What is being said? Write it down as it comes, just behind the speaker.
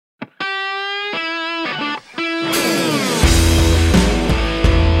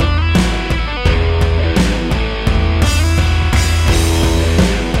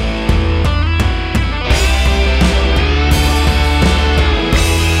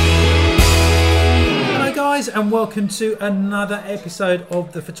and welcome to another episode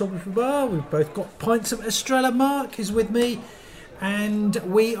of the Photography Bar. We've both got pints of Estrella. Mark is with me, and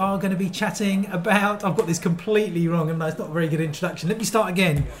we are going to be chatting about... I've got this completely wrong, and it's not a very good introduction. Let me start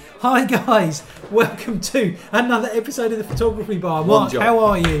again. Hi guys, welcome to another episode of the Photography Bar. Mark, how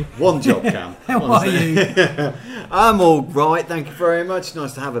are you? One job, Cam. How are you? I'm all right, thank you very much.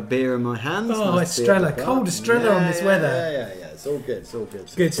 Nice to have a beer in my hands. Oh, nice Estrella, cold Estrella on this weather. Yeah, it's all good, it's all good.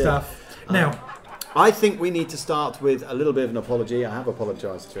 Good stuff. Now... I think we need to start with a little bit of an apology. I have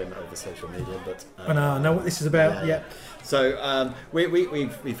apologised to him over social media, but I know what this is about. Yeah. So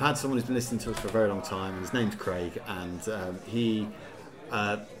we've had someone who's been listening to us for a very long time. His name's Craig, and he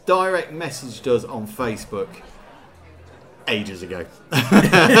direct messaged us on Facebook ages ago,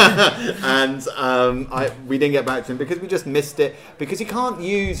 and we didn't get back to him because we just missed it. Because you can't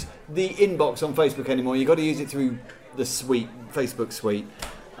use the inbox on Facebook anymore. You've got to use it through the suite, Facebook suite.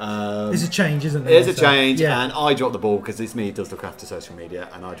 There's a change, isn't there? There's a change, and I dropped the ball because it's me who does look after social media,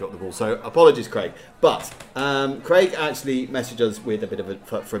 and I dropped the ball. So apologies, Craig. But Craig actually messaged us with a bit of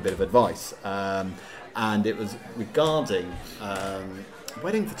advice, and it was regarding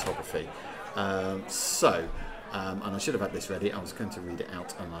wedding photography. And I should have had this ready. I was going to read it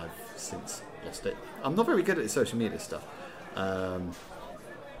out, and I've since lost it. I'm not very good at the social media stuff.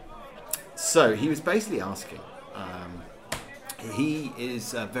 So he was basically asking. He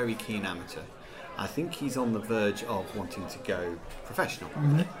is a very keen amateur. I think he's on the verge of wanting to go professional.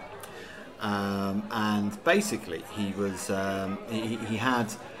 Mm-hmm. And basically, he was he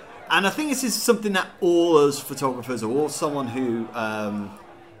had, and I think this is something that all us photographers or someone who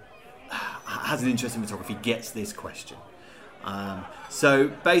has an interest in photography gets this question. So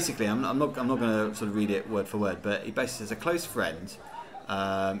basically, I'm not going to sort of read it word for word, but he basically says a close friend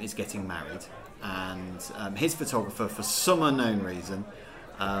is getting married. And his photographer, for some unknown reason,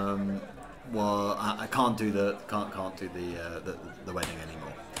 I can't do the wedding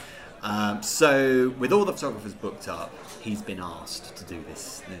anymore. So with all the photographers booked up, he's been asked to do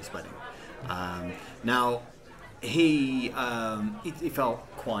this wedding. Now he felt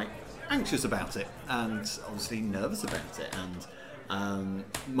quite anxious about it and obviously nervous about it. And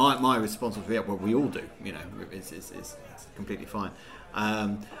my response was, well, we all do. You know, it's completely fine.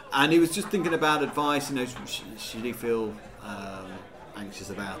 And he was just thinking about advice, you know, should he feel anxious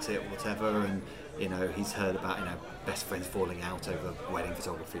about it or whatever, and you know, he's heard about, you know, best friends falling out over wedding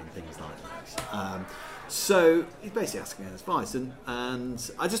photography and things like that. So he's basically asking advice, and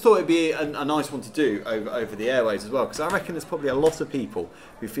I just thought it'd be a nice one to do over the airways as well, because I reckon there's probably a lot of people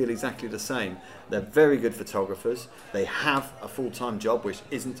who feel exactly the same. They're very good photographers, they have a full-time job which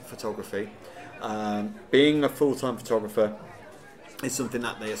isn't photography. Being a full-time photographer is something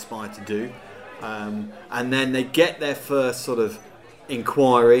that they aspire to do, and then they get their first sort of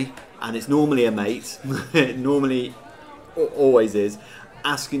inquiry, and it's normally a mate, it normally always is,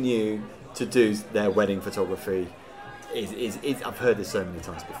 asking you to do their wedding photography. Is I've heard this so many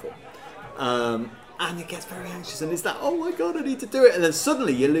times before, and it gets very anxious, and it's that, oh my god, I need to do it, and then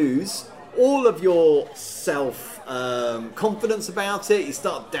suddenly you lose all of your self confidence about it. You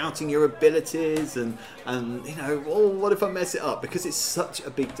start doubting your abilities, and you know, oh, what if I mess it up? Because it's such a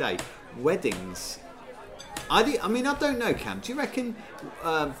big day. Weddings. I mean, I don't know, Cam. Do you reckon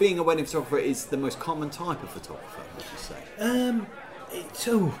being a wedding photographer is the most common type of photographer? Would you say?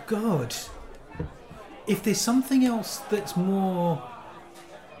 Oh God! If there's something else that's more.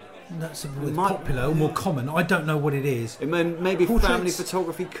 That's popular or more common. I don't know what it is. Maybe family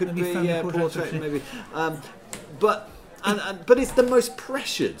photography could be, portrait maybe. But it's the most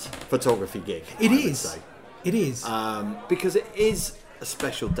pressured photography gig. It is. It is because it is a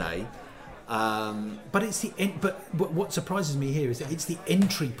special day. But it's but what surprises me here is that it's the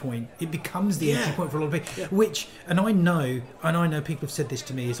entry point. It becomes the entry point for a lot of people. Which, and I know people have said this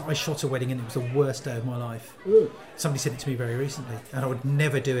to me, is I shot a wedding and it was the worst day of my life. Ooh. Somebody said it to me very recently, and I would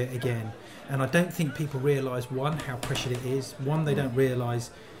never do it again. And I don't think people realise, one, how pressured it is. One, they don't realise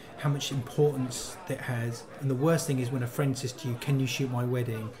how much importance that has. And the worst thing is when a friend says to you, "Can you shoot my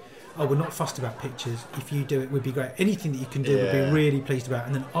wedding?" "Oh, we're not fussed about pictures. If you do it, would be great. Anything that you can do, we'd be really pleased about."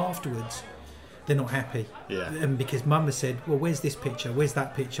 And then afterwards, they're not happy. And because mum has said, well, where's this picture? Where's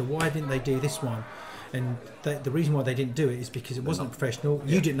that picture? Why didn't they do this one? And the reason why they didn't do it is because it wasn't professional.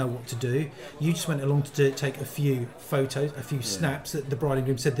 You didn't know what to do. You just went along to take a few photos, a few snaps that the bride and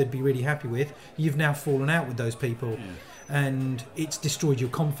groom said they'd be really happy with. You've now fallen out with those people. And it's destroyed your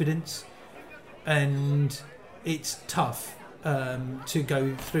confidence. And it's tough to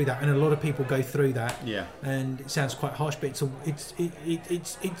go through that, and a lot of people go through that. And it sounds quite harsh, but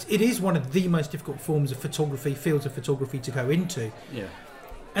it is one of the most difficult forms of photography, fields of photography to go into.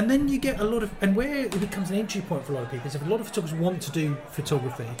 And then you get a lot of, and where it becomes an entry point for a lot of people is if a lot of photographers want to do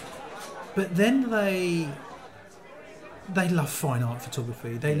photography, but then they love fine art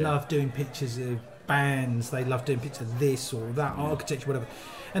photography. They love doing pictures of bands. They love doing pictures of this or that, architecture, whatever.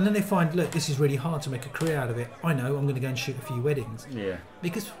 And then they find, look, this is really hard to make a career out of it. I know, I'm going to go and shoot a few weddings. Yeah.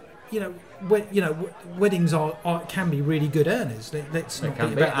 Because weddings can be really good earners. Let's not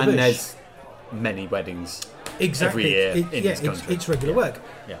beat about the bush. And there's many weddings. Exactly. Every year in this country. It's regular work.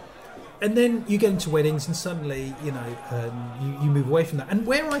 Yeah. And then you get into weddings, and suddenly, you move away from that. And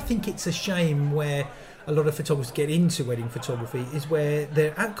where I think it's a shame, where a lot of photographers get into wedding photography, is where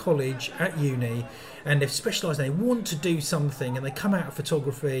they're at college, at uni, and they've specialised and they want to do something, and they come out of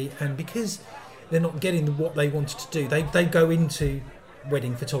photography, and because they're not getting what they wanted to do, they go into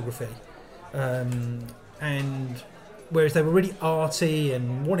wedding photography, and whereas they were really arty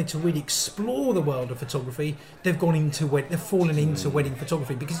and wanted to really explore the world of photography, they've fallen into wedding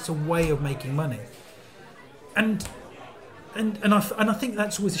photography because it's a way of making money. And I think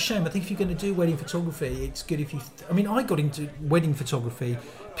that's always a shame. I think if you're going to do wedding photography, it's good if you. I got into wedding photography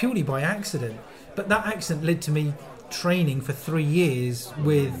purely by accident, but that accident led to me training for 3 years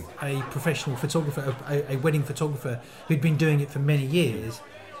with a professional photographer, a wedding photographer who'd been doing it for many years.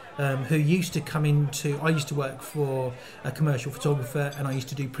 Who used to come into... I used to work for a commercial photographer, and I used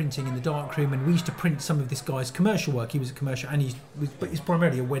to do printing in the darkroom, and we used to print some of this guy's commercial work. He was a commercial, but he's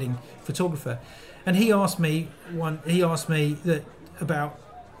primarily a wedding photographer. And he asked me about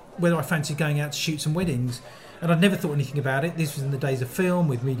whether I fancied going out to shoot some weddings, and I'd never thought anything about it. This was in the days of film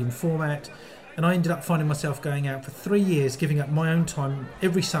with medium format, and I ended up finding myself going out for 3 years, giving up my own time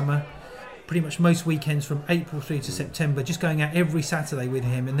every summer, pretty much most weekends from April through to September, just going out every Saturday with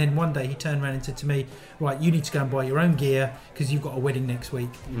him. And then one day he turned around and said to me, right, you need to go and buy your own gear because you've got a wedding next week.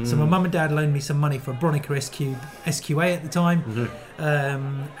 So my mum and dad loaned me some money for a Bronica SQA at the time,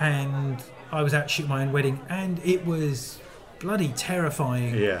 and I was out shooting my own wedding, and it was bloody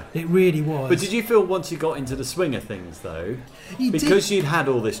terrifying. Yeah, it really was. But did you feel once you got into the swing of things though, because you'd had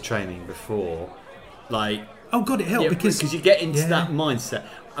all this training before, like... Oh God, it helped because you get into that mindset.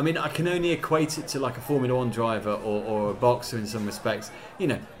 I can only equate it to like a Formula 1 driver or a boxer in some respects.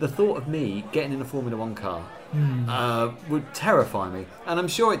 The thought of me getting in a Formula 1 car would terrify me. And I'm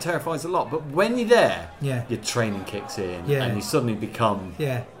sure it terrifies a lot. But when you're there, your training kicks in and you suddenly become,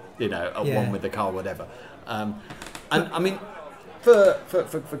 one with the car, whatever.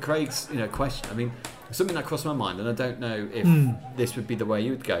 For Craig's question, something that crossed my mind, and I don't know if this would be the way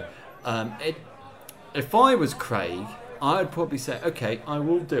you would go. If I was Craig, I'd probably say, okay, I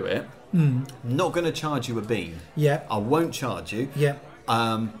will do it. Not going to charge you a bean. Yeah. I won't charge you. Yeah.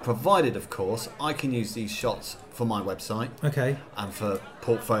 Provided, of course, I can use these shots for my website. Okay. And for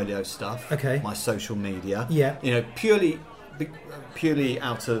portfolio stuff. Okay. My social media. Yeah. Purely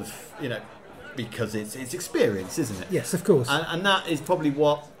out of, because it's experience, isn't it? Yes, of course. And that is probably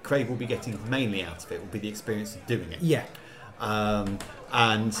what Craig will be getting mainly out of it, will be the experience of doing it. Yeah.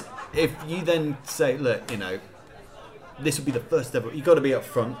 And if you then say, look, this will be the first ever, you've got to be up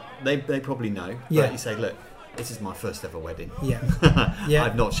front. They probably know. Yeah. But you say, look, this is my first ever wedding. Yeah. Yeah.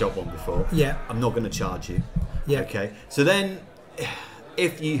 I've not shot one before. Yeah. I'm not going to charge you. Yeah. Okay. So then,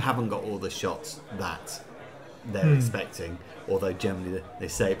 if you haven't got all the shots that they're expecting, although generally they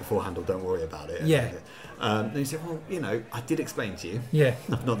say it beforehand or don't worry about it. Yeah. Then you say, well, I did explain to you. Yeah.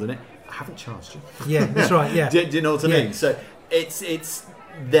 I've not done it. I haven't charged you. Yeah, that's right. Yeah. Do you know what I mean? So it's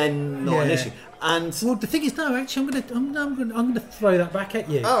then not an issue. And well, the thing is, no, actually, I'm gonna throw that back at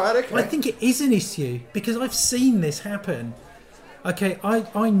you. Oh, right, okay. I think it is an issue because I've seen this happen. Okay,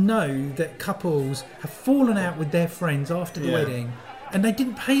 I know that couples have fallen out with their friends after the wedding, and they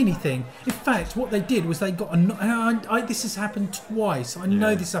didn't pay anything. In fact, what they did was they got this has happened twice. I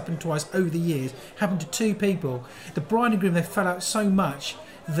know this happened twice over the years. Happened to two people. The bride and groom, they fell out so much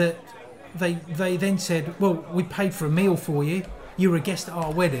that they then said, well, we paid for a meal for you. You were a guest at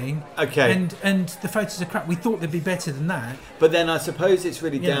our wedding. Okay. And the photos are crap. We thought they'd be better than that. But then I suppose it's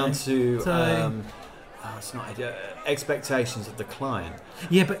really down to it's not expectations of the client.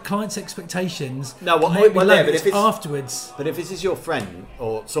 Yeah, but clients' expectations. No, but if it's afterwards. But if this is your friend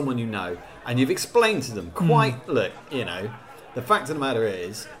or someone you know, and you've explained to them quite, look, the fact of the matter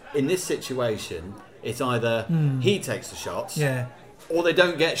is, in this situation, it's either he takes the shots. Yeah. Or they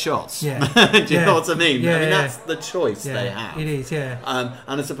don't get shots. Yeah. Do you know what I mean? Yeah, that's the choice they have. It is, yeah.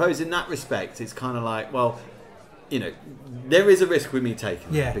 And I suppose in that respect, it's kind of like, well, there is a risk with me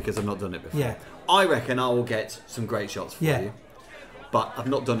taking it because I've not done it before. Yeah. I reckon I will get some great shots for you, but I've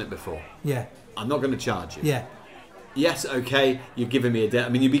not done it before. Yeah. I'm not going to charge you. Yeah. yes, okay, you're giving me a dare. I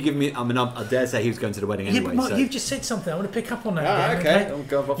mean, you'd be giving me. I mean, I dare say he was going to the wedding anyway. But Mark, so. you've just said something. I want to pick up on that. Okay. I'll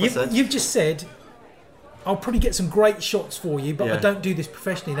go off what I said. You've just said, I'll probably get some great shots for you, but I don't do this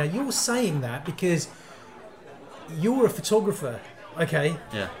professionally. Now, you're saying that because you're a photographer, okay?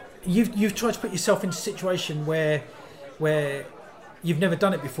 Yeah. You've tried to put yourself into a situation where you've never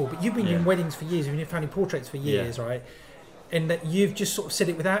done it before, but you've been in weddings for years, you've been in family portraits for years, right? And that you've just sort of said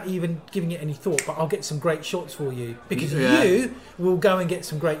it without even giving it any thought, but I'll get some great shots for you. Because you will go and get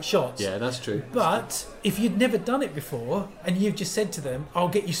some great shots. Yeah, that's true. But if you'd never done it before, and you've just said to them, I'll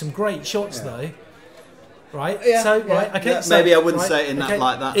get you some great shots though, right? Yeah, so, right, okay. Yeah, so, maybe I wouldn't say it in that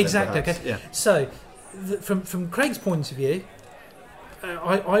like that. Exactly, then, okay. Yeah. So, from Craig's point of view,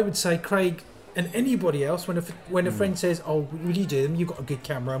 I would say Craig and anybody else, when a friend says, "Oh, will you do them? You've got a good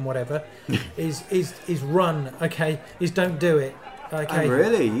camera and whatever," is run. Okay, is don't do it. Okay. Oh,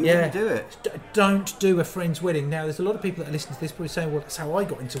 really? You wouldn't do it? Don't do a friend's wedding. Now, there's a lot of people that listen to this probably saying, "Well, that's how I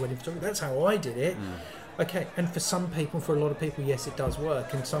got into wedding photography. That's how I did it." Okay, and for some people, for a lot of people, yes, it does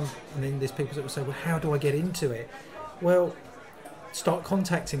work. And then there's people that will say, "Well, how do I get into it?" Well, start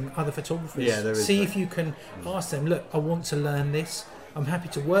contacting other photographers. Yeah, there is See that. if you can ask them, "Look, I want to learn this. I'm happy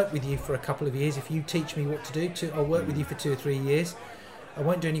to work with you for a couple of years. If you teach me what to do, I'll work with you for 2 or 3 years. I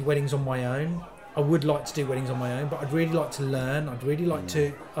won't do any weddings on my own. I would like to do weddings on my own, but I'd really like to learn. I'd really like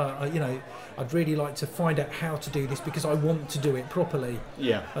to, I'd really like to find out how to do this because I want to do it properly."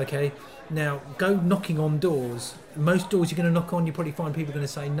 Yeah. Okay. Now, go knocking on doors. Most doors you're going to knock on, you probably find people are going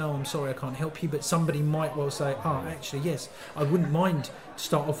to say, "No, I'm sorry, I can't help you." But somebody might well say, "Oh, actually, yes, I wouldn't mind to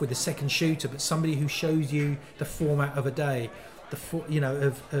start off with a second shooter, but somebody who shows you the format of a day,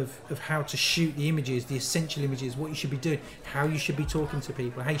 of how to shoot the images, the essential images, what you should be doing, how you should be talking to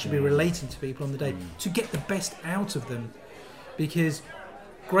people, how you should be relating to people on the day to get the best out of them." Because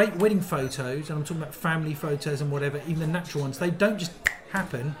great wedding photos, and I'm talking about family photos and whatever, even the natural ones, they don't just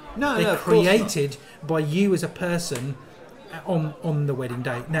happen. They're created by you as a person on the wedding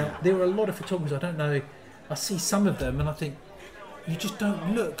day. Now, there are a lot of photographers, I don't know, I see some of them and I think, you just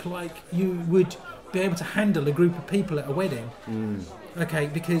don't look like you would be able to handle a group of people at a wedding. Okay,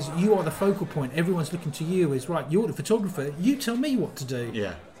 because you are the focal point. Everyone's looking to you as, right, you're the photographer, you tell me what to do.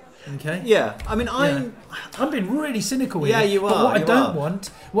 Yeah. Okay. Yeah. I mean, I'm being really cynical here. Yeah, you are. But what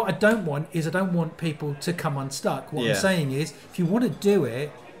I don't want is I don't want people to come unstuck. What I'm saying is, if you want to do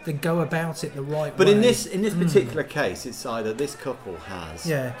it, then go about it the right way. But in this particular case, it's either this couple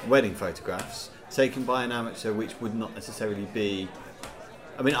has wedding photographs taken by an amateur, which would not necessarily be.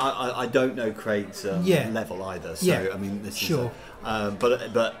 I mean, I don't know Craig's level either. So I mean, this is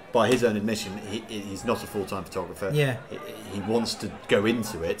but by his own admission, he's not a full-time photographer. Yeah, he wants to go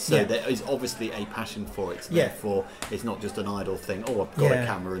into it. So there is obviously a passion for it. So therefore, it's not just an idle thing. Oh, I've got a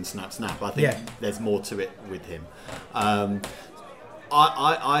camera and snap. I think there's more to it with him.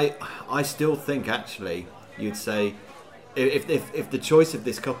 I still think actually you'd say if the choice of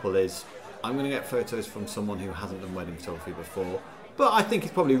this couple is I'm going to get photos from someone who hasn't done wedding photography before. But I think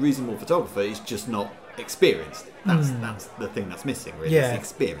he's probably a reasonable photographer. He's just not experienced. That's the thing that's missing, really. Is the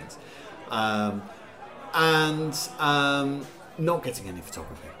experience, and not getting any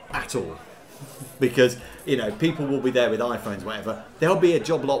photography at all, because people will be there with iPhones, whatever. There'll be a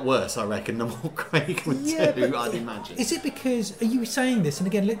job lot worse, I reckon, than what Craig would do. I'd imagine. Is it because are you saying this? And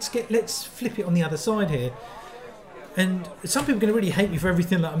again, let's flip it on the other side here. And some people are going to really hate me for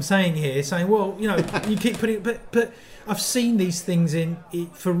everything that I'm saying here, saying, "Well, you keep putting it," but I've seen these things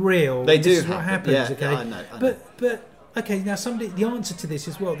for real. They do. This is what happens. Yeah, okay, I know. But okay, now the answer to this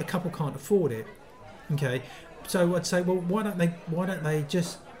is, well, the couple can't afford it. Okay, so I'd say, well, why don't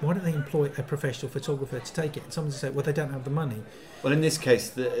they employ a professional photographer to take it? And someone would say, well, they don't have the money. Well, in this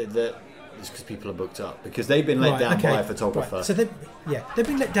case, it's because people are booked up because they've been let down by a photographer. Right. So they've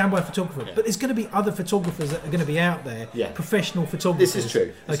been let down by a photographer, but there's going to be other photographers that are going to be out there, professional photographers. This is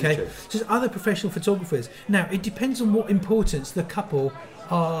true. This is true. So there's other professional photographers. Now, it depends on what importance the couple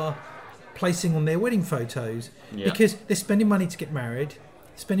are placing on their wedding photos, because they're spending money to get married,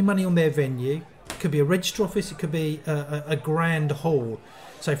 spending money on their venue. It could be a register office, it could be a grand hall.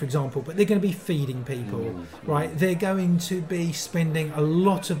 So, for example, but they're going to be feeding people, right? They're going to be spending a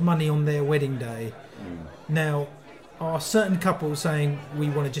lot of money on their wedding day. Now, are certain couples saying, we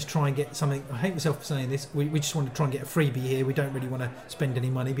want to just try and get something, I hate myself for saying this, we just want to try and get a freebie here, we don't really want to spend any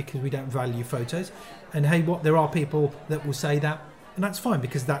money because we don't value photos. And hey, there are people that will say that, and that's fine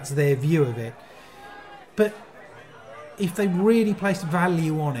because that's their view of it. But if they really placed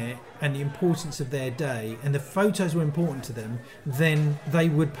value on it, and the importance of their day, and the photos were important to them, then they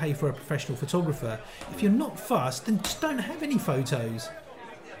would pay for a professional photographer. If you're not fussed, then just don't have any photos.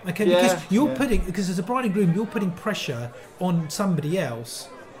 Okay, because as a bride and groom, you're putting pressure on somebody else.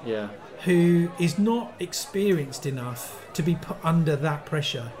 Yeah. Who is not experienced enough to be put under that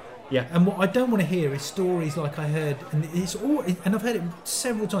pressure. Yeah. And what I don't want to hear is stories like I heard, and I've heard it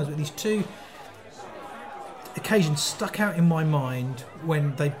several times, but these two occasions stuck out in my mind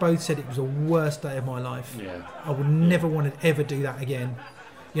when they both said it was the worst day of my life. Yeah. I would never want to ever do that again,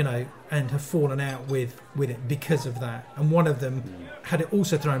 and have fallen out with it because of that. And one of them had it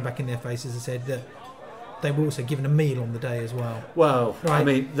also thrown back in their faces and said that they were also given a meal on the day as well. Well, right? I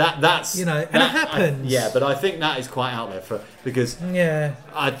mean that's and it happens. But I think that is quite out there because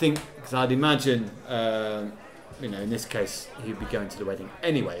I think because I'd imagine in this case he'd be going to the wedding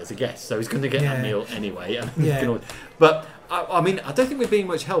anyway as a guest, so he's going to get that meal anyway. But I mean I don't think we're being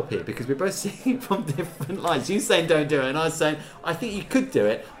much help here because we're both seeing it from different lines. You saying don't do it, and I was saying I think you could do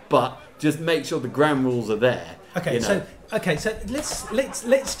it, but just make sure the ground rules are there. Okay, so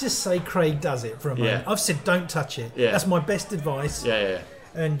let's just say Craig does it for a moment. I've said don't touch it. Yeah. That's my best advice. Yeah.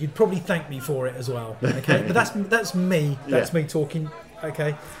 And you'd probably thank me for it as well. Okay, but that's me. That's me talking.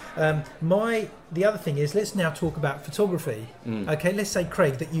 Okay. The other thing is let's now talk about photography. Okay, let's say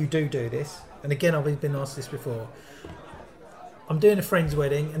Craig that you do this, and again I've been asked this before. I'm doing a friend's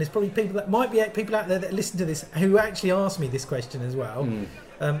wedding, and there's probably people out there that listen to this who actually ask me this question as well.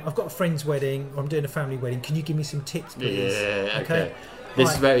 I've got a friend's wedding, or I'm doing a family wedding. Can you give me some tips, please? Yeah, okay.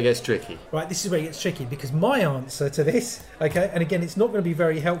 This is where it gets tricky. Right, this is where it gets tricky because my answer to this, okay, and again, it's not going to be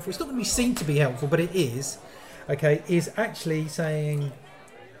very helpful. It's not going to be seen to be helpful, but it is, okay, is actually saying,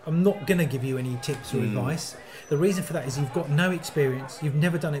 I'm not going to give you any tips or advice. The reason for that is you've got no experience. You've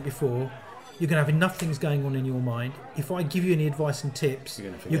never done it before. You're going to have enough things going on in your mind. If I give you any advice and tips,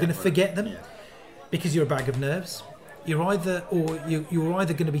 you're going to forget them because you're a bag of nerves. You're either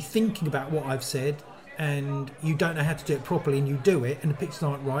going to be thinking about what I've said and you don't know how to do it properly and you do it and the pictures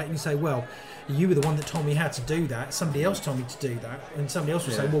aren't right and you say, well, you were the one that told me how to do that, somebody else told me to do that, and somebody else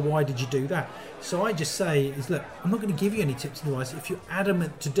will say, well, why did you do that? So I just say look, I'm not going to give you any tips and advice. If you're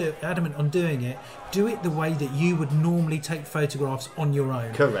adamant on doing it, do it the way that you would normally take photographs on your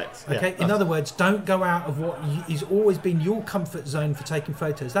own. Correct. Okay. In other words, don't go out of what is always been your comfort zone for taking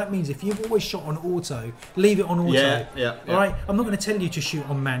photos. That means if you've always shot on auto, leave it on auto. All right. I'm not going to tell you to shoot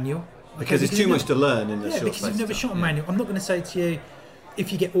on manual because it's too much to learn in the short because you've never shot on manual. I'm not going to say to you, if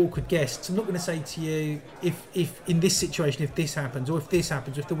you get awkward guests, I'm not going to say to you, if in this situation, if this happens, or if this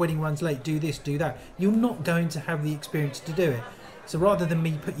happens, if the wedding runs late, do this, do that. You're not going to have the experience to do it. So rather than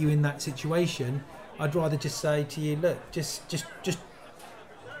me put you in that situation, I'd rather just say to you, look, just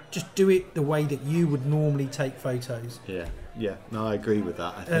do it the way that you would normally take photos. Yeah. No, I agree with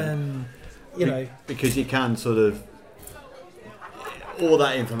that. I think, because you can sort of all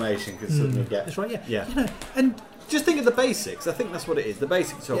that information can suddenly get. That's right. Yeah. And just think of the basics. I think that's what it is. The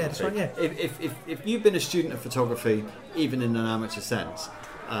basic photography. Yeah, that's right, If you've been a student of photography, even in an amateur sense,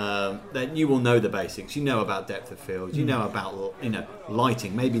 then you will know the basics. You know about depth of field. You know about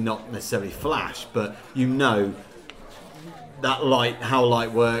lighting. Maybe not necessarily flash, but you know that light, how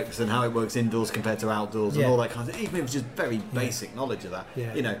light works, and how it works indoors compared to outdoors, and all that kind of thing. Even if it's just very basic knowledge of that,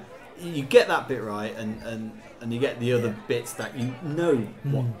 you get that bit right, and you get the other bits that you know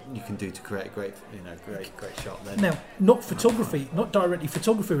what you can do to create a great shot. Then now, not directly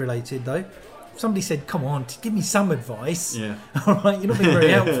photography related though. Somebody said, "Come on, give me some advice." Yeah. All right, you're not being very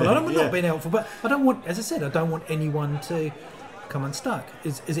helpful. I'm not being helpful, but I don't want, as I said, I don't want anyone to come unstuck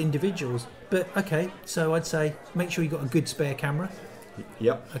as individuals. But okay, so I'd say make sure you've got a good spare camera.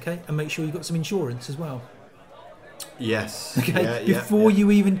 Yep. Okay, and make sure you've got some insurance as well. Yes. Okay. Before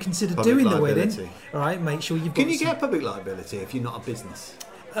you even consider public doing liability. The wedding, all right. Make sure you've got. Can you get public liability if you're not a business?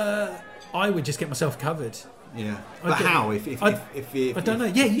 I would just get myself covered. Yeah. But how? If I don't know.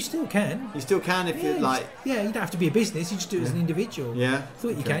 Yeah, you still can. You still can if you're like. Yeah, you don't have to be a business. You just do it as an individual. Yeah. I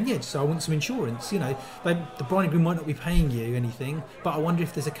thought you can. Yeah. So I want some insurance. The bride and groom might not be paying you anything, but I wonder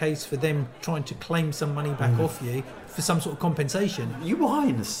if there's a case for them trying to claim some money back off you for some sort of compensation. You are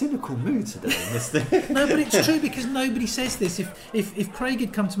in a cynical mood today, Mister. No, but it's true because nobody says this. If Craig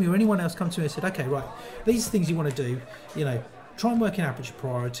had come to me or anyone else come to me and said, okay, right, these are things you want to do. Try and work in aperture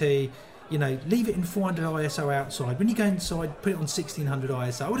priority. Leave it in 400 ISO outside. When you go inside, put it on 1600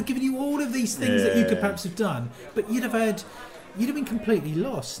 ISO. I would have given you all of these things that you could perhaps have done, but you'd have been completely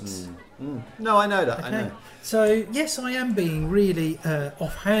lost. No, I know that. Okay? I know. So yes, I am being really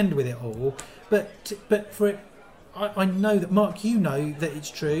offhand with it all, but for it, I know that Mark, you know that it's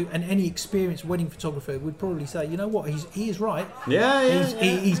true, and any experienced wedding photographer would probably say, you know what, he is right.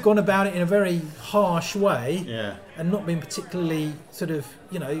 He's gone about it in a very harsh way, and not been particularly sort of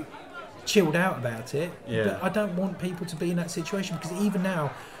chilled out about it. But I don't want people to be in that situation, because even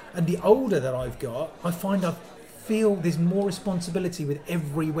now, and the older that I've got, I find I feel there's more responsibility with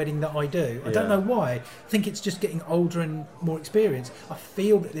every wedding that I do. I don't know why. I think it's just getting older and more experienced. I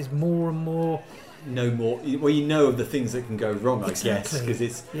feel that there's more and more. No more. Well, you know of the things that can go wrong, I guess, because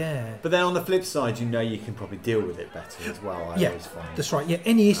it's. Yeah. But then on the flip side, you know you can probably deal with it better as well. I always find. That's right. Yeah.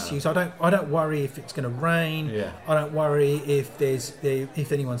 Any issues, I don't worry if it's going to rain. Yeah. I don't worry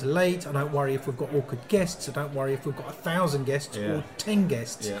if anyone's late. I don't worry if we've got awkward guests. I don't worry if we've got 1,000 guests or 10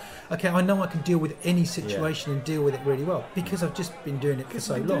 guests. Yeah. Okay, I know I can deal with any situation and deal with it really well, because I've just been doing it for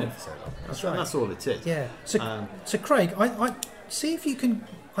so long. That's right. That's all it is. Yeah. So Craig, I see if you can.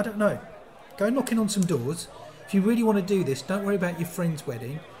 I don't know. Go knocking on some doors. If you really want to do this, don't worry about your friend's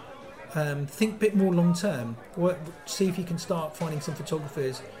wedding. Think a bit more long term. See if you can start finding some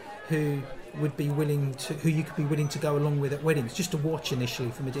photographers who would be willing to, who you could be willing to go along with at weddings, just to watch initially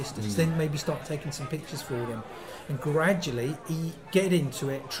from a distance. Then maybe start taking some pictures for them, and gradually get into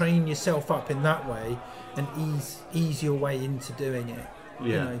it. Train yourself up in that way, and ease your way into doing it. Yeah.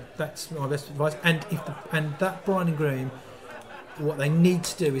 You know, that's my best advice. And and that bride and groom, what they need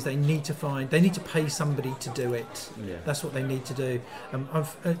to do is they need to pay somebody to do it. Yeah. That's what they need to do.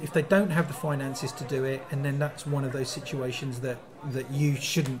 If they don't have the finances to do it, and then that's one of those situations that you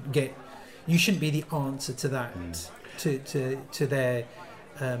shouldn't be the answer to that, to their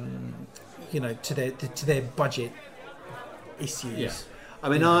to their budget issues. Yeah. I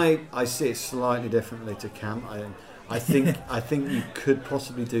mean, I see it slightly differently to Cam. I think you could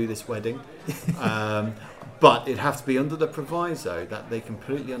possibly do this wedding. But it'd have to be under the proviso that they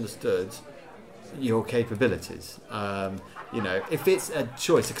completely understood your capabilities. If it's a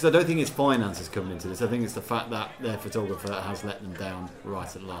choice, because I don't think it's finances coming into this. I think it's the fact that their photographer has let them down right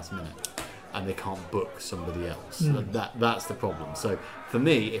at the last minute, and they can't book somebody else. That's the problem. So for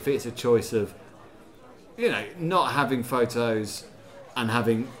me, if it's a choice of, not having photos and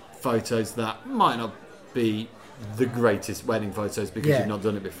having photos that might not be the greatest wedding photos because you've not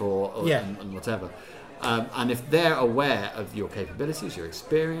done it before, and whatever. And if they're aware of your capabilities, your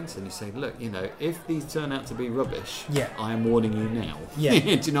experience, and you say, look, if these turn out to be rubbish, I am warning you now. Yeah.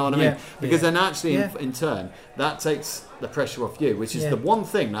 Do you know what I mean? Because then actually, in turn, that takes the pressure off you, which is the one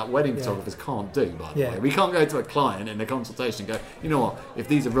thing that wedding photographers can't do, by the way. We can't go to a client in a consultation and go, you know what, if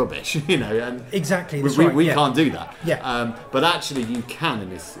these are rubbish, and exactly, we can't do that. Yeah. But actually, you can in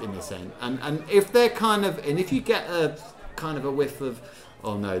this end. And if they're and if you get a kind of a whiff of,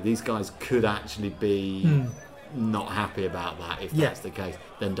 oh no, these guys could actually be not happy about that, if that's the case,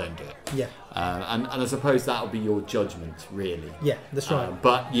 then don't do it. Yeah. And I suppose that'll be your judgment, really. Yeah, that's right.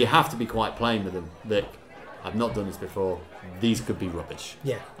 But you have to be quite plain with them. Look, I've not done this before. These could be rubbish.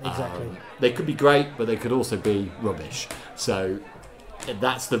 Yeah, exactly. They could be great, but they could also be rubbish. So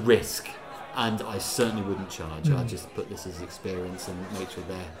that's the risk. And I certainly wouldn't charge. I'd just put this as experience and make sure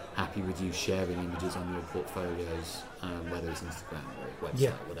they're happy with you sharing images on your portfolios, whether it's Instagram or website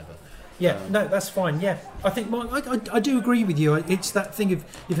or whatever. Yeah, no, that's fine. Yeah, I think I do agree with you. It's that thing of,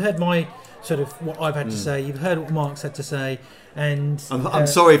 you've heard my sort of what I've had to say. You've heard what Mark's had to say, and I'm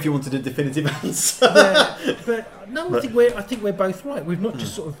sorry if you wanted a definitive answer. But no, I think we're both right. We've not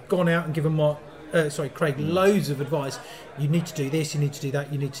just sort of gone out and given Craig loads of advice. You need to do this, you need to do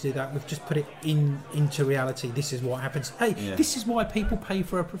that, you need to do that. We've just put it into reality. This is what happens. Hey, this is why people pay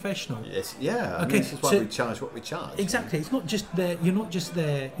for a professional. Yes, yeah. Okay, this is why we charge what we charge. Exactly. It's not just there. You're not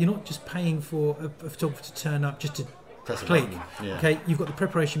just paying for a photographer to turn up just to press click. Yeah. Okay, you've got the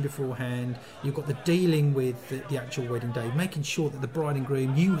preparation beforehand. You've got the dealing with the actual wedding day, making sure that the bride and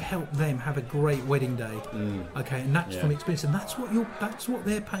groom, you help them have a great wedding day. Okay, and that's from experience, and that's what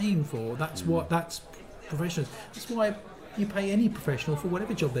they're paying for. That's professionals. That's why you pay any professional for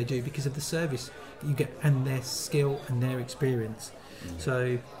whatever job they do, because of the service that you get and their skill and their experience.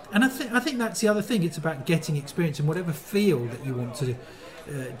 So, and I think that's the other thing. It's about getting experience in whatever field that you want to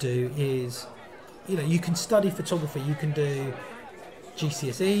do. Is, you can study photography, you can do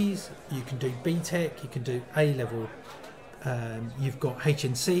GCSEs, you can do BTEC, you can do A-level, you've got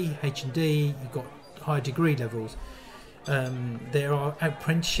HNC, H&D, you've got higher degree levels. There are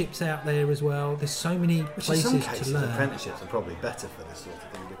apprenticeships out there as well. There's so many places in some cases, to learn. Apprenticeships are probably better for this sort of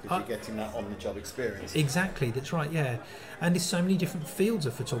thing, because you're getting that on-the-job experience. Exactly, that's right, yeah. And there's so many different fields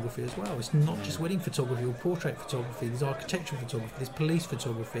of photography as well. It's not just wedding photography or portrait photography. There's architectural photography, there's police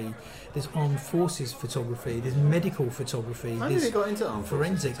photography, there's armed forces photography, there's medical photography. I nearly got into armed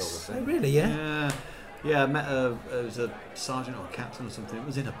forensics photography. Oh, really? Yeah. Yeah. I met it was a sergeant or a captain or something. It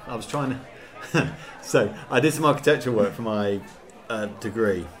was I was trying to. So I did some architectural work for my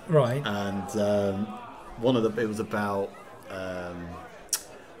degree, right? And it was about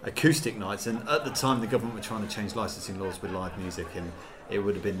acoustic nights, and at the time the government were trying to change licensing laws with live music, and it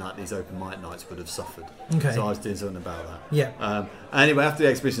would have been like these open mic nights would have suffered. Okay. So I was doing something about that. Yeah. Anyway, after the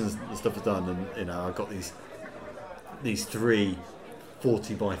exhibitions and stuff was done, and you know, I got these 3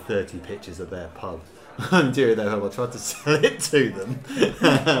 40 by 30 pictures of their pub. And during their home, I tried to sell it to them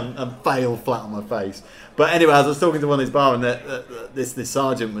and failed flat on my face. But anyway, as I was talking to one of these bar, and this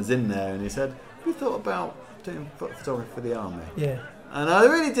sergeant was in there, and he said, "Have you thought about doing photography for the army?" Yeah. And I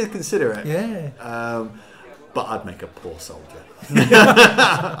really did consider it. Yeah. But I'd make a poor soldier.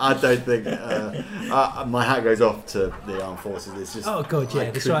 I don't think my hat goes off to the armed forces. It's just Oh God, yeah,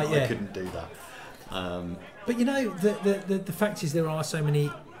 that's right. Yeah. I couldn't do that. But you know, the fact is there are so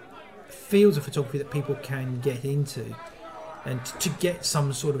many fields of photography that people can get into, and to get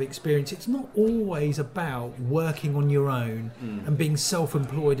some sort of experience. It's not always about working on your own and being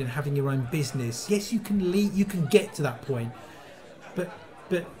self-employed and having your own business. Yes, you can get to that point, but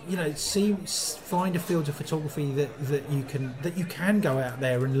you know, find a field of photography that you can go out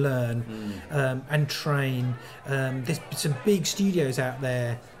there and learn and train. There's some big studios out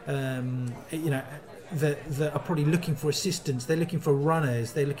there, you know, that are probably looking for assistants. They're looking for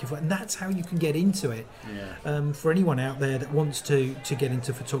runners. And that's how you can get into it. Yeah. For anyone out there that wants to get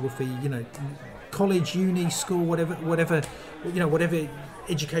into photography, you know, college, uni, school, whatever, you know, whatever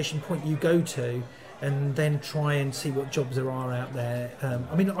education point you go to, and then try and see what jobs there are out there.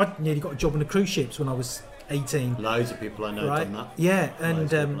 I mean, I nearly got a job on the cruise ships when I was 18. Loads of people I know have done that. Yeah,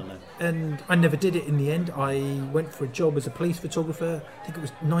 Loads of people I know. and I never did it in the end. I went for a job as a police photographer. I think it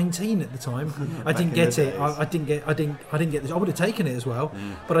was 19 at the time. I didn't get it. I didn't get this. I would have taken it as well,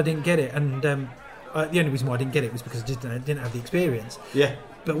 but I didn't get it. And the only reason why I didn't get it was because I didn't have the experience. Yeah.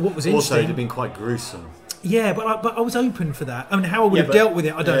 But what was Also, interesting? it'd have been quite gruesome. Yeah, but I was open for that. I mean, how I would have dealt with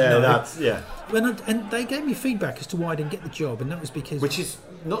it, I don't know. And they gave me feedback as to why I didn't get the job, and that was because... Which is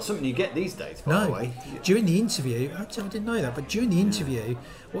not something you get these days, by the way. During the interview, I didn't know that, but during the interview,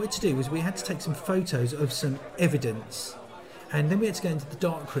 what we had to do was we had to take some photos of some evidence, and then we had to go into the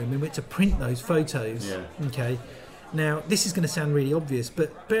dark room and we had to print those photos. Yeah. Okay. Now, this is going to sound really obvious,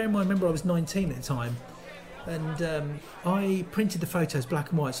 but bear in mind, remember I was 19 at the time. And I printed the photos black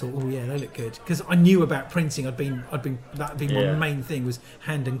and white. So, oh yeah, they look good, because I knew about printing. That'd been my main thing, was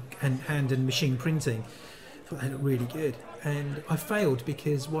hand and machine printing. I thought they looked really good, and I failed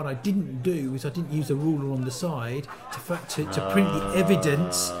because what I didn't do was I didn't use a ruler on the side to print the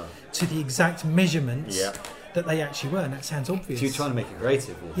evidence to the exact measurements that they actually were. And that sounds obvious. So you're trying to make it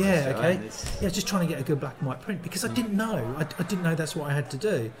creative. Almost, yeah. Okay. Right? Yeah, just trying to get a good black and white print, because I didn't know. I didn't know that's what I had to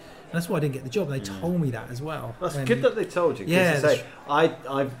do. And that's why I didn't get the job. And they told me that as well. That's good that they told you. Yeah,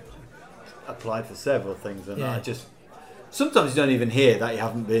 I've applied for several things, and I just sometimes you don't even hear that you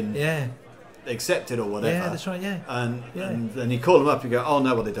haven't been accepted or whatever. Yeah, that's right. Yeah. And then you call them up, you go, oh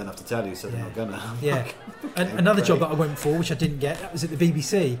no, well they don't have to tell you, so they're not gonna. Yeah. And another job that I went for, which I didn't get, that was at the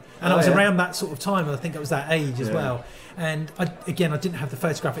BBC, and I was around that sort of time. And I think I was that age as well. And I didn't have the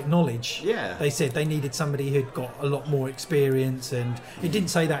photographic knowledge. Yeah. They said they needed somebody who'd got a lot more experience, and it didn't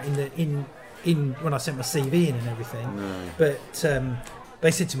say that in when I sent my CV in and everything. No. But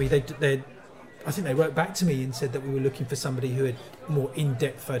they said to me I think they wrote back to me and said that we were looking for somebody who had more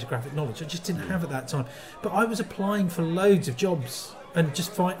in-depth photographic knowledge. I just didn't have at that time. But I was applying for loads of jobs and I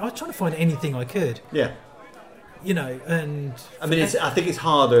was trying to find anything I could. Yeah. You know, and I mean, I think it's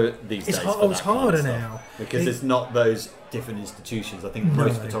harder these days. It's harder now because it's not those different institutions. I think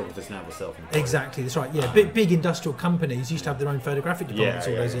most photographers now are self-employed. Exactly, that's right. Yeah, big industrial companies used to have their own photographic departments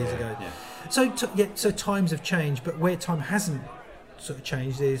all those years ago. Yeah. So times have changed, but where time hasn't sort of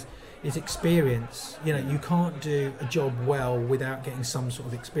changed is experience. You know, you can't do a job well without getting some sort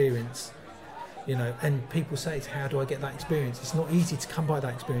of experience. You know, and people say, it's how do I get that experience? It's not easy to come by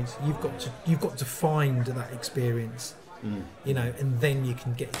that experience. You've got to find that experience. You know, and then you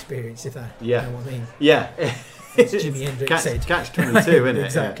can get experience, if that you know what I mean. Yeah. As Jimi Hendrix said. Catch 22, isn't it?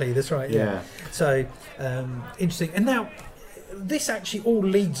 Exactly, that's right. Yeah. So interesting. And now this actually all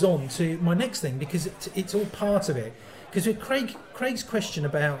leads on to my next thing, because it's all part of it. Because with Craig's question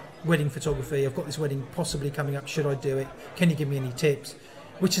about wedding photography, I've got this wedding possibly coming up, should I do it? Can you give me any tips?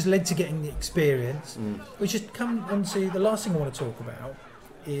 Which has led to getting the experience. Which has come on to the last thing I want to talk about,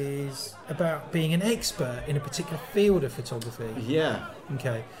 is about being an expert in a particular field of photography. Yeah.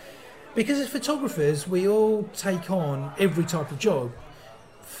 Okay. Because as photographers, we all take on every type of job.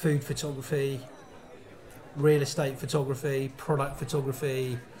 Food photography, real estate photography, product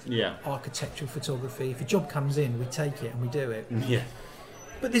photography, architectural photography. If a job comes in, we take it and we do it. Yeah.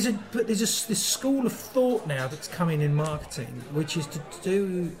 But there's this school of thought now that's coming in marketing, which is to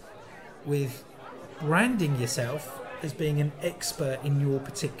do with branding yourself as being an expert in your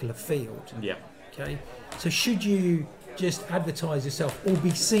particular field. Yeah. Okay, so should you just advertise yourself or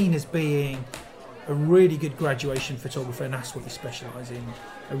be seen as being a really good graduation photographer, and that's what you specialise in,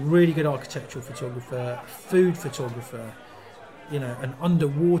 a really good architectural photographer, food photographer, you know, an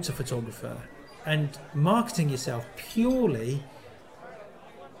underwater photographer, and marketing yourself purely,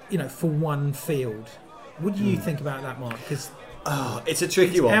 you know, for one field? What do you think about that, Mark? Because it's a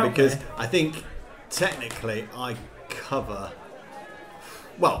tricky one, because there. I think technically I cover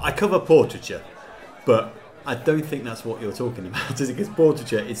portraiture, but I don't think that's what you're talking about, is it? Because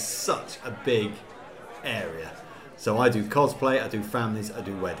portraiture is such a big area. So I do cosplay, I do families, I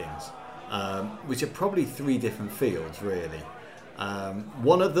do weddings, which are probably three different fields, really.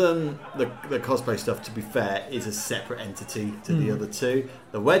 One of them, the cosplay stuff, to be fair, is a separate entity to the other two.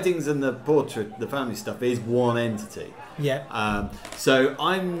 The weddings and the portrait, the family stuff, is one entity. Yeah. So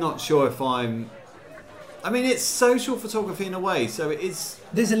I'm not sure if I mean, it's social photography in a way, so it is.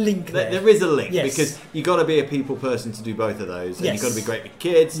 There's a link there. There is a link, yes. because you've got to be a people person to do both of those. And yes. you've got to be great with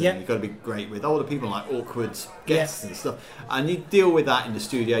kids, and yep. you've got to be great with older people, like awkward guests and stuff. And you deal with that in the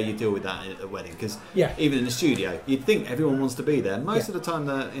studio, you deal with that at a wedding, because even in the studio, you'd think everyone wants to be there. Most of the time,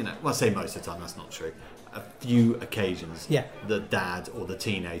 I say most of the time, that's not true. A few occasions, the dad or the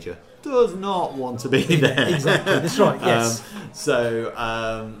teenager does not want to be there. Exactly, that's right, yes.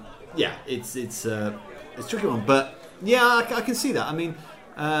 It's a tricky one, but I can see that. I mean,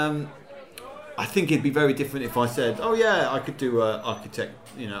 I think it'd be very different if I said, "Oh yeah, I could do architect.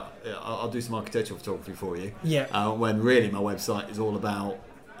 You know, I'll do some architectural photography for you." Yeah. When really my website is all about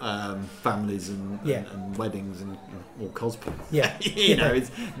families and weddings and all cosplay. Yeah.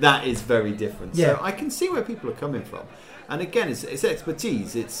 That is very different. Yeah. So I can see where people are coming from, and again, it's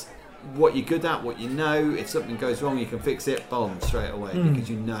expertise. It's what you're good at, what you know. If something goes wrong, you can fix it, boom, straight away, because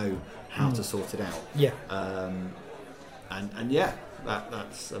you know how to sort it out. Yeah.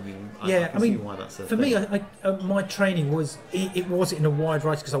 That's. I mean, I can I mean, see why that's a for thing. me, my training was it was in a wide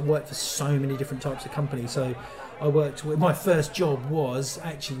variety, because I worked for so many different types of companies. So I worked with, my first job was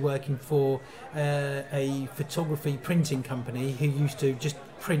actually working for a photography printing company who used to just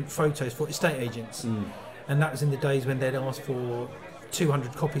print photos for estate agents, and that was in the days when they'd ask for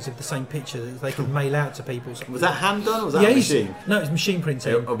 200 copies of the same picture that they could mail out to people. Was that hand done or was that a machine? No, it was machine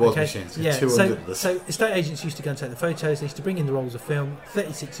printing. It was machine. So yeah. 200 So estate agents used to go and take the photos. They used to bring in the rolls of film,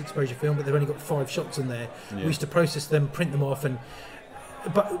 36 exposure film, but they've only got 5 shots in there. Yeah. We used to process them, print them off,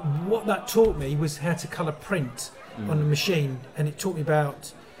 but what that taught me was how to colour print on a machine, and it taught me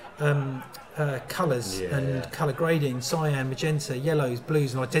about colours and colour grading, cyan, magenta, yellows,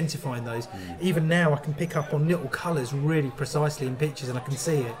 blues, and identifying those. Even now I can pick up on little colours really precisely in pictures, and I can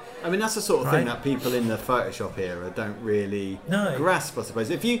see it. I mean, that's the sort of thing that people in the Photoshop era don't really grasp, I suppose.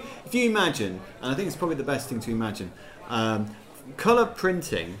 If you imagine, and I think it's probably the best thing to imagine, colour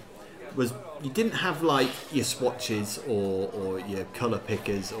printing was, you didn't have like your swatches or your colour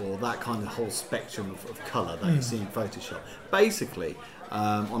pickers or that kind of whole spectrum of colour that you see in Photoshop. Basically,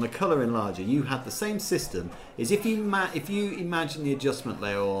 on a colour enlarger, you had the same system as if you imagine the adjustment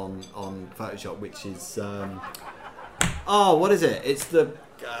layer on Photoshop, which is what is it? It's the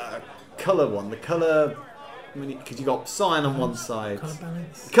colour one, the colour. Because you got cyan on one side. Colour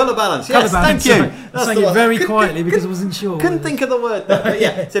balance. Colour balance. Yes, balance, thank you. That's saying it very quietly because I wasn't sure. Couldn't think of the word there. But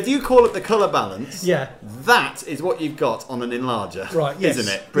yeah. So if you call it the colour balance, that is what you've got on an enlarger, right? Yes.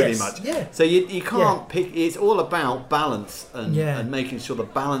 Isn't it? Pretty much. Yeah. So you can't pick. It's all about balance and making sure the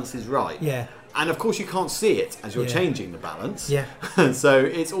balance is right. Yeah. And of course you can't see it as you're changing the balance. Yeah. So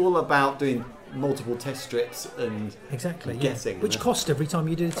it's all about doing multiple test strips and guessing, which cost every time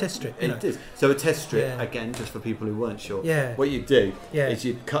you do a test strip. It is. So a test strip, again, just for people who weren't sure. Yeah. What you do is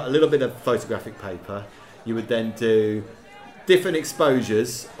you'd cut a little bit of photographic paper. You would then do different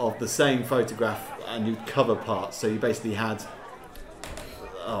exposures of the same photograph, and you'd cover parts. So you basically had.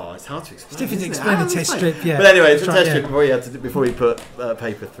 Oh, it's hard to explain. It's difficult to explain a test strip. Yeah. But anyway, it's a test strip before you put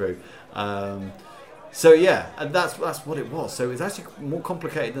paper through. So and that's what it was. So it's actually more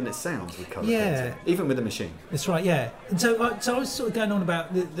complicated than it sounds with colour printing, even with a machine. That's right, yeah. And so I was sort of going on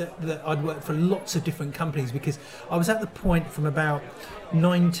about that I'd worked for lots of different companies, because I was at the point from about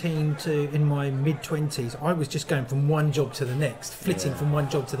 19 to in my mid-20s, I was just going from one job to the next, flitting from one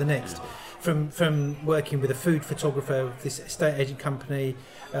job to the next. From working with a food photographer of this estate agent company,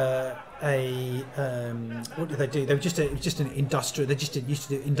 what did they do? They were just an industrial. They just used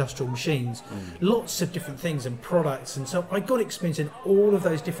to do industrial machines, lots of different things and products, and so I got experience in all of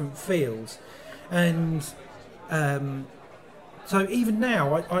those different fields, and so even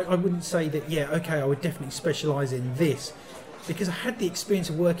now I wouldn't say that I would definitely specialise in this, because I had the experience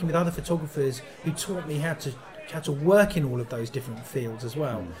of working with other photographers who taught me how to to work in all of those different fields as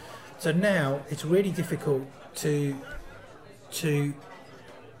well. So now it's really difficult to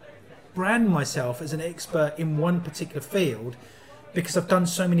brand myself as an expert in one particular field because I've done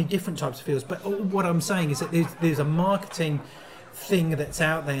so many different types of fields. But what I'm saying is that there's a marketing thing that's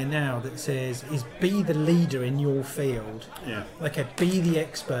out there now that says is be the leader in your field. Yeah. Okay, be the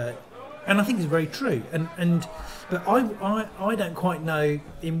expert. And I think it's very true. But I don't quite know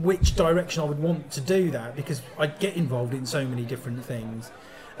in which direction I would want to do that because I get involved in so many different things.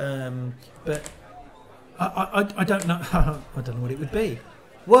 But I don't know. I don't know what it would be.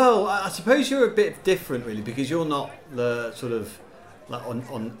 Well, I suppose you're a bit different, really, because you're not the sort of like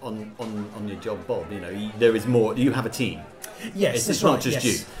on your job, Bob. You know, there is more. You have a team. Yes, it's not just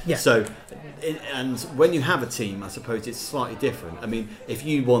you. Yeah. So, and when you have a team, I suppose it's slightly different. I mean, if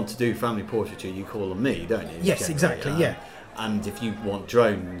you want to do family portraiture, you call on me, don't you? Yes, exactly. Yeah. And if you want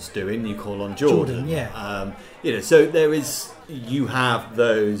drones doing, you call on Jordan. Yeah. You know, so you have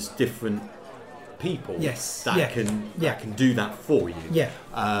those different people that can do that for you. Yeah.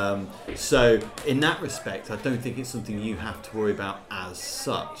 So in that respect, I don't think it's something you have to worry about as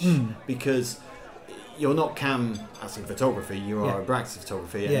such because you're not Cam as in photography, you are a Braxton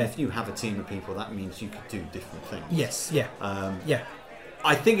photography, and if you have a team of people, that means you could do different things. Yes. Yeah. Yeah.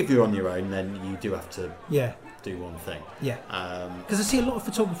 I think if you're on your own, then you do have to do one thing. Yeah. Because I see a lot of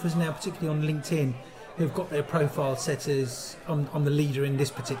photographers now, particularly on LinkedIn, who've got their profile set as I'm the leader in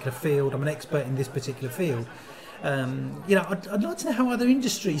this particular field, I'm an expert in this particular field. You know, I'd like to know how other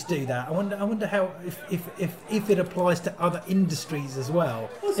industries do that. I wonder how if it applies to other industries as well.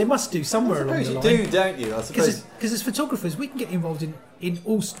 It must do somewhere along the line. You do, don't you? I suppose because as photographers, we can get involved in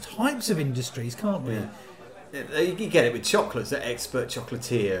all types of industries, can't we? Yeah. You get it with chocolates, the expert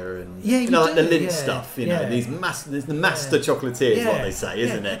chocolatier, and like the Lindt stuff. You know, there's the master chocolatier is what they say,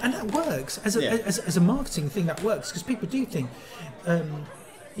 isn't it? And that works as a marketing thing. That works because people do think.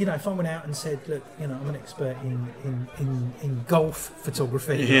 You know, if I went out and said, "Look, you know, I'm an expert in golf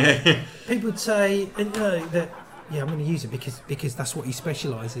photography," people would say, that. Yeah, I'm going to use it because that's what he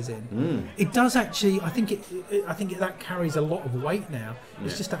specialises in. It does actually. I think that carries a lot of weight now.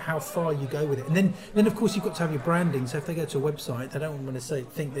 It's just how far you go with it, and then of course you've got to have your branding. So if they go to a website, they don't want to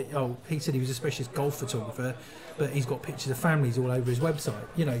think that he said he was a specialist golf photographer, but he's got pictures of families all over his website.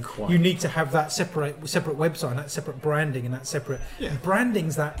 You know, you need to have that separate website, and that separate branding, and that separate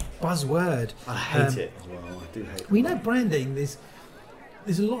branding's that buzzword. I hate it as well. I do hate it. We know branding.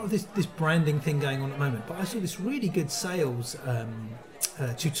 There's a lot of this branding thing going on at the moment, but I saw this really good sales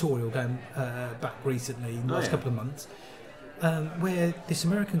tutorial going back recently in the last couple of months, where this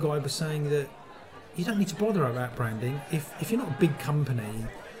American guy was saying that you don't need to bother about branding. If you're not a big company,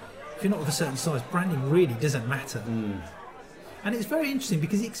 if you're not of a certain size, branding really doesn't matter. And it's very interesting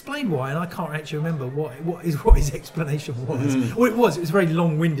because he explained why, and I can't actually remember what his explanation was. Or it was a very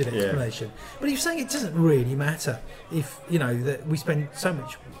long-winded explanation. But he was saying it doesn't really matter if, you know, that we spend so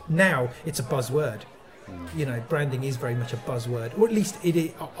much. Now it's a buzzword. You know, branding is very much a buzzword, or at least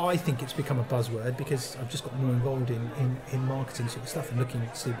I think it's become a buzzword because I've just got more involved in marketing sort of stuff and looking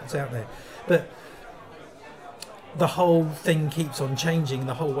to see what's out there. But the whole thing keeps on changing,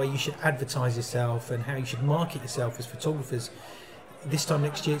 the whole way you should advertise yourself and how you should market yourself as photographers. This time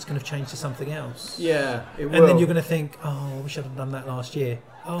next year it's going to change to something else. Yeah, it will. And then you're going to think, we should have done that last year.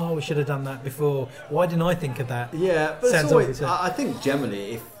 Oh, we should have done that before. Why didn't I think of that? Yeah, but it's always, I think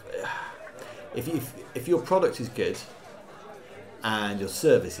generally if your product is good and your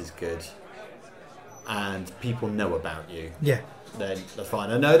service is good and people know about you, then that's fine.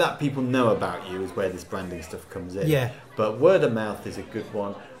 I know that people know about you is where this branding stuff comes in. Yeah. But word of mouth is a good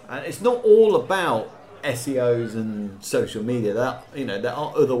one, and it's not all about SEOs and social media. There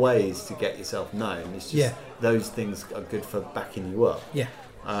are other ways to get yourself known. It's just those things are good for backing you up. Yeah.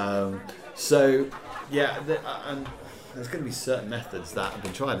 And there's going to be certain methods that have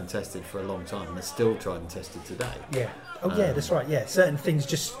been tried and tested for a long time, and they're still tried and tested today. Yeah. Oh, yeah, that's right. Yeah, certain things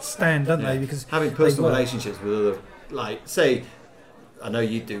just stand, don't they? Because having personal relationships with other, like, say, I know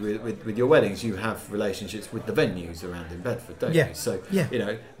you do with your weddings, you have relationships with the venues around in Bedford, don't you? So, you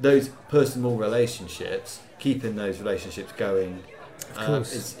know, those personal relationships, keeping those relationships going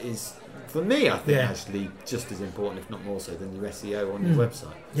is for me, I think, actually just as important, if not more so, than your SEO on your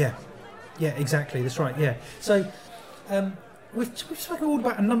website. Yeah, exactly. That's right, So, we've spoken all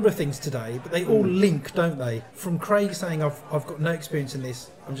about a number of things today, but they all link, don't they? From Craig saying, I've got no experience in this,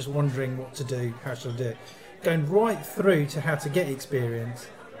 I'm just wondering what to do, how should I do it? Going right through to how to get experience.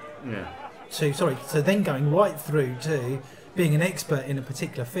 So then going right through to being an expert in a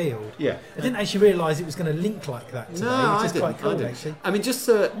particular field. I didn't actually realise it was going to link like that today. No, which is quite cool, actually. I mean, just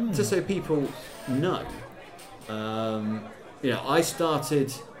so people know, I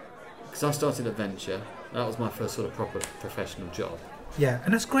started at Venture. That was my first sort of proper professional job. Yeah,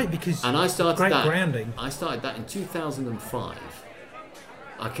 and that's great because And I started great that. grounding. I started that in 2005.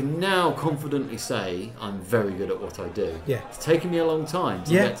 I can now confidently say I'm very good at what I do. Yeah. It's taken me a long time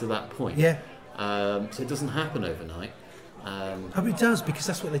to get to that point. Yeah. So it doesn't happen overnight. Oh, but it does, because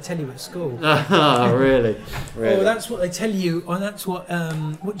that's what they tell you at school. Really? Oh, that's what they tell you. Oh, that's what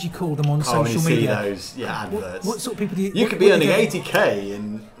do you call them on Oh, when you social see media? those adverts. What sort of people do you? You what- could be what do earning you get? 80k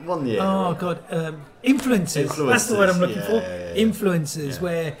in 1 year. Oh God, influencers. That's the word I'm looking for. Yeah. Influencers, Yeah.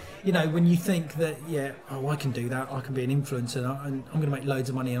 where when you think that I can do that, I can be an influencer, and I'm going to make loads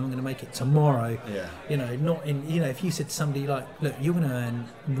of money, and I'm going to make it tomorrow. Yeah. Not in. If you said to somebody like, look, you're going to earn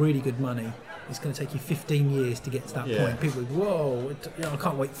really good money. It's going to take you 15 years to get to that point. People would, whoa, I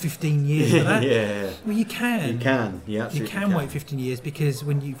can't wait 15 years for that. Yeah. Well, you can. You can. You absolutely can wait 15 years, because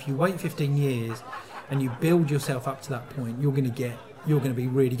if you wait 15 years and you build yourself up to that point, you're going to be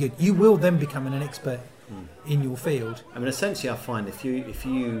really good. You will then become an expert in your field. I mean, essentially, I find if you're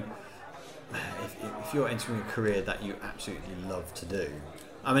entering a career that you absolutely love to do.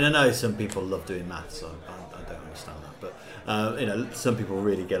 I mean, I know some people love doing maths. So I don't understand that, but some people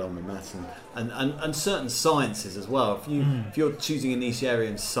really get on with maths and certain sciences as well. If you're choosing a niche area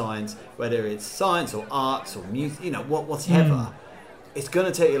in science, whether it's science or arts or music, whatever. It's going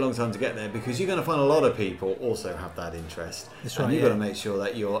to take you a long time to get there, because you're going to find a lot of people also have that interest. That's and right, you've got to make sure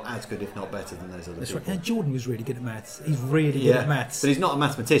that you're as good, if not better, than those other That's people. right. And Jordan was really good at maths. He's really good at maths. But he's not a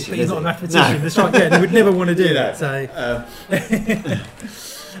mathematician. But he's is not he? a mathematician. No. That's right. Yeah, he would never want to do Yeah. that.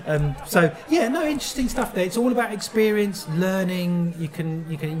 So, interesting stuff there. It's all about experience, learning. You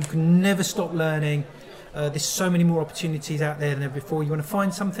can never stop learning. There's so many more opportunities out there than ever before. You want to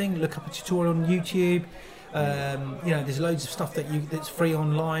find something, look up a tutorial on YouTube. There's loads of stuff that's free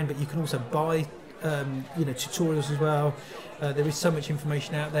online, but you can also buy tutorials as well. There is so much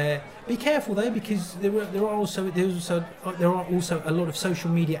information out there. Be careful though, because there are also a lot of social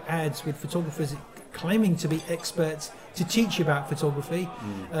media ads with photographers claiming to be experts to teach you about photography,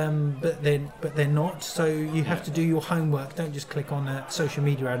 but they're not. So you have to do your homework. Don't just click on a social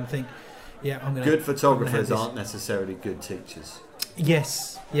media ad and think, I'm going to. Good photographers aren't necessarily good teachers.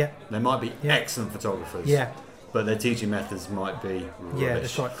 Yes. Yeah. They might be excellent photographers. Yeah. But their teaching methods might be rubbish. Yeah,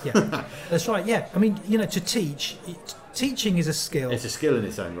 that's right. Yeah, that's right. Yeah, I mean, to teach, teaching is a skill. It's a skill in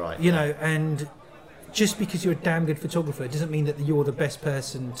its own right. And just because you're a damn good photographer doesn't mean that you're the best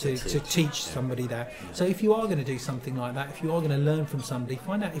person to teach somebody that. So if you are going to do something like that, if you are going to learn from somebody,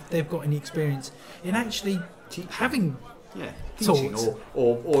 find out if they've got any experience in actually having teaching, taught.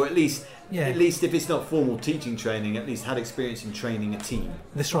 or at least Yeah. at least if it's not formal teaching training, at least had experience in training a team.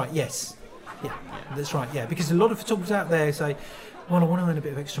 That's right. Yes. Yeah, that's right. Yeah, because a lot of photographers out there say, "Well, I want to earn a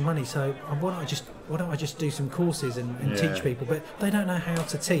bit of extra money, so why don't I just do some courses and teach people?" But they don't know how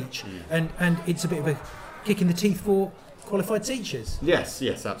to teach, and it's a bit of a kick in the teeth for qualified teachers. Yes,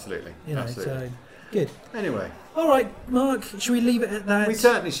 absolutely. Absolutely. So good. Anyway, all right, Mark, should we leave it at that? we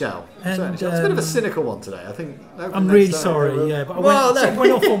certainly shall. It's a bit of a cynical one today, I think. I'm really sorry. But I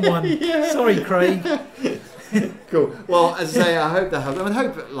went off on one. Sorry, Craig. Cool. Well, as I say, I hope that helps. I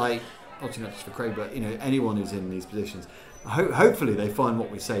hope obviously not just for Craig, but anyone who's in these positions, hopefully they find what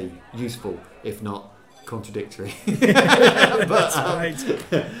we say useful, if not contradictory. That's right.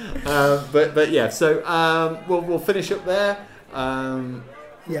 But yeah, so we'll finish up there.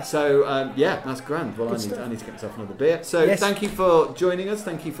 So that's grand. Well, I need to get myself another beer. So Thank you for joining us.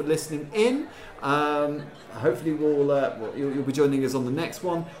 Thank you for listening in. Hopefully you'll be joining us on the next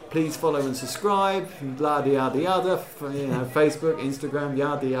one. Please follow and subscribe. Yada yada yada. Facebook, Instagram,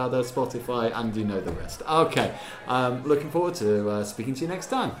 yada yada, Spotify, and you know the rest. Okay. Looking forward to speaking to you next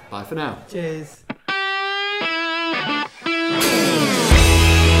time. Bye for now. Cheers.